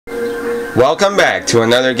Welcome back to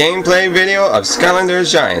another gameplay video of Skylanders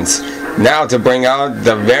Giants. Now to bring out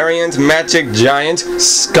the variant magic giant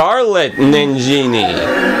Scarlet Ninjini.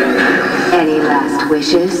 Any last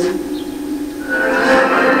wishes?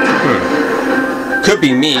 Could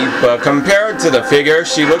be me, but compared to the figure,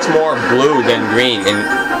 she looks more blue than green.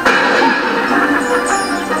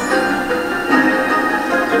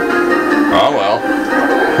 Oh well,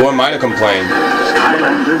 who am I to complain?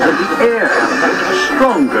 Skylanders of the air are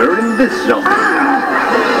stronger in this zone.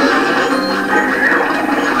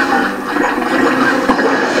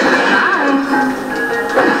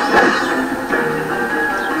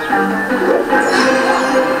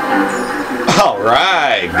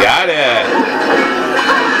 Alright, got it!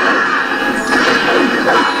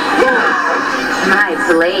 My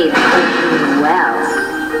blade serves me well.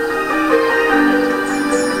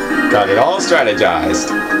 Got it all strategized.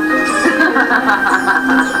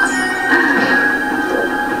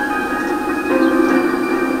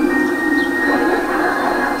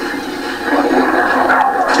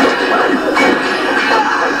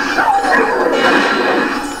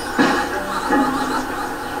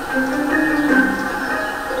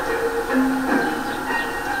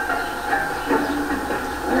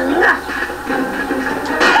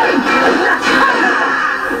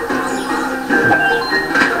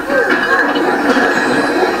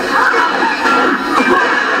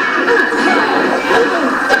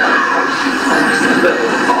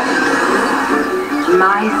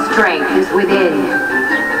 My strength is within.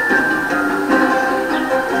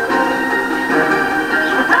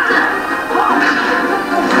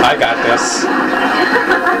 I got this.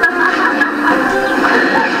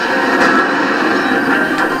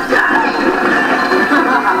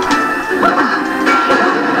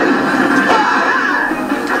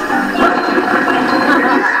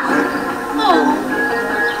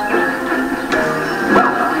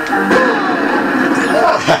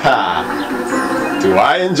 Do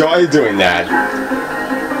I enjoy doing that?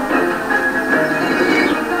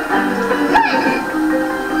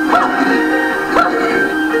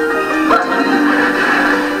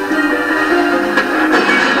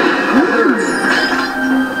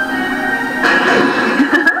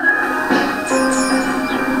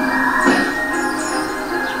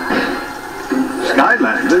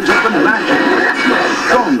 Skylanders of the magic are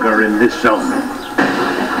stronger in this zone.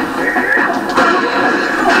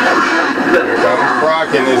 Here comes Brock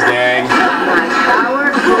and his gang. My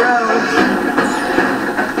power grows.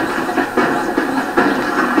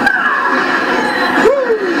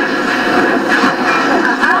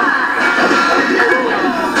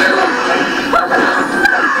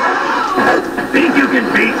 Think you can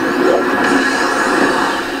beat?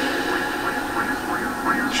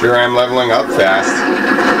 Sure, I'm leveling up fast.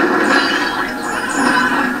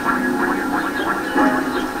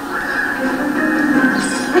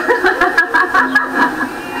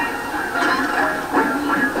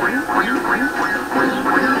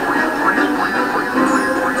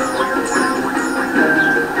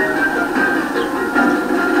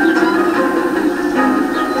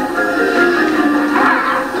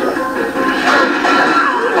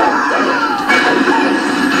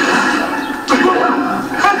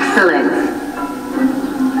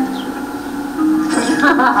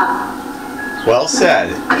 Well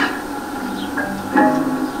said.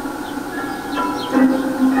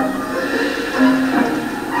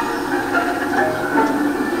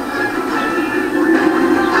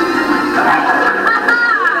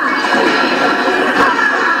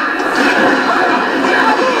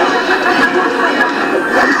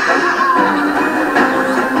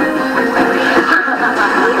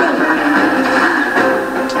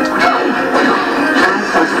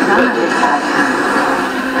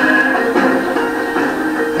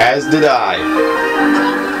 As did I.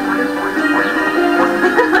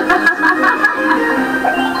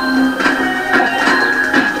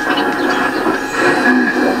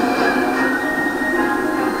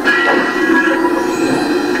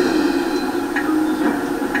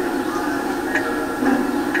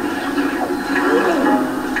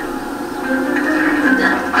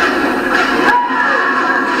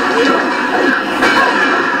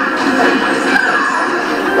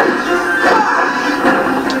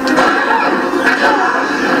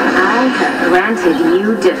 Granted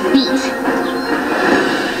you defeat.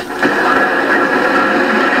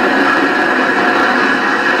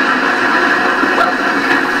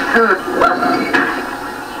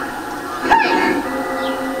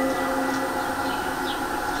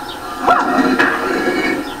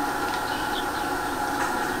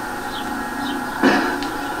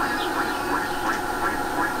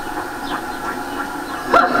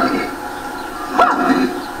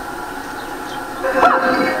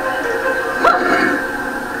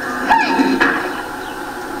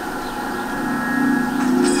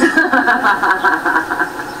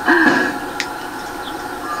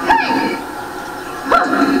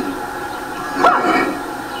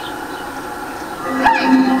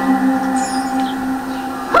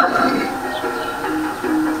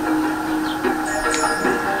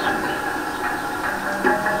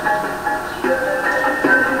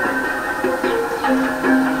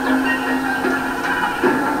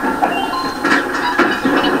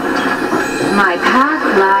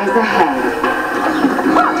 lies ahead.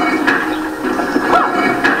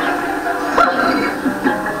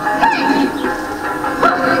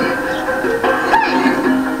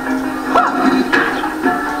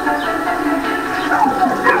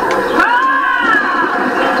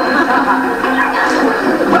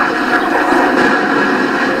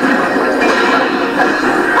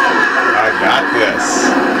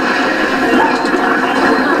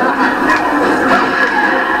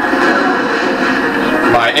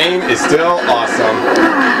 My aim is still awesome.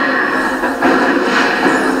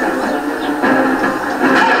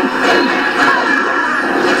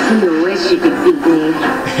 You wish you could beat me.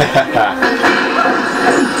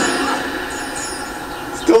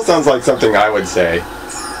 Still sounds like something I would say.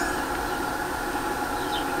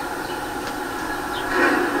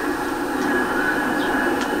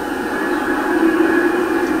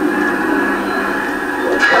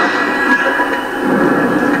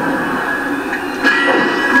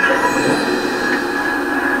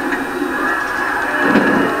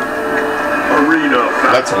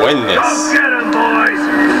 Let's win this. Go get him, boys!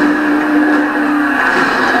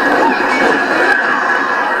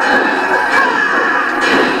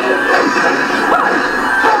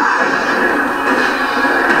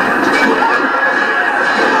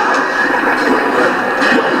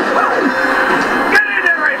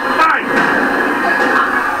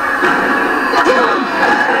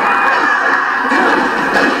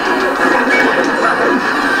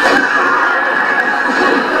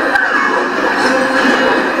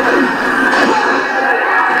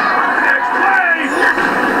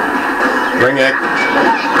 Bring it.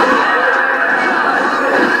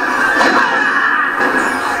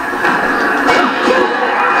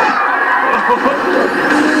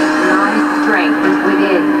 My strength is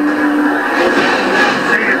within.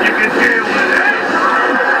 See if you can deal with it.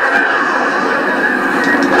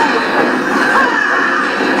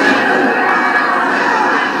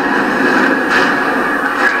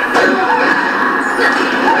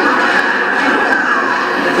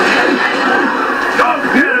 Go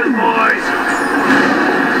get him, boys!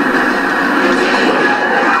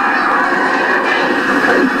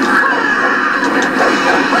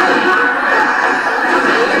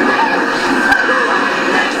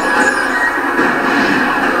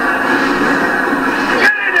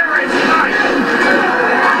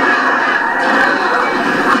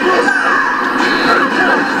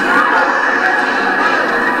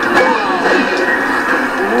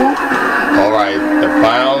 Alright, the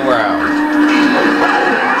final round.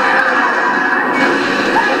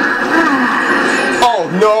 Oh,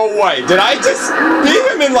 no way. Did I just beat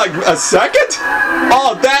him in like a second?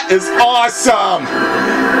 Oh, that is awesome.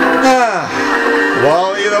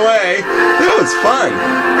 Well, either way, that was fun.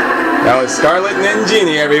 That was Scarlet and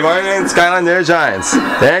Ninjini, everyone, and Skylanders Giants.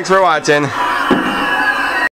 Thanks for watching.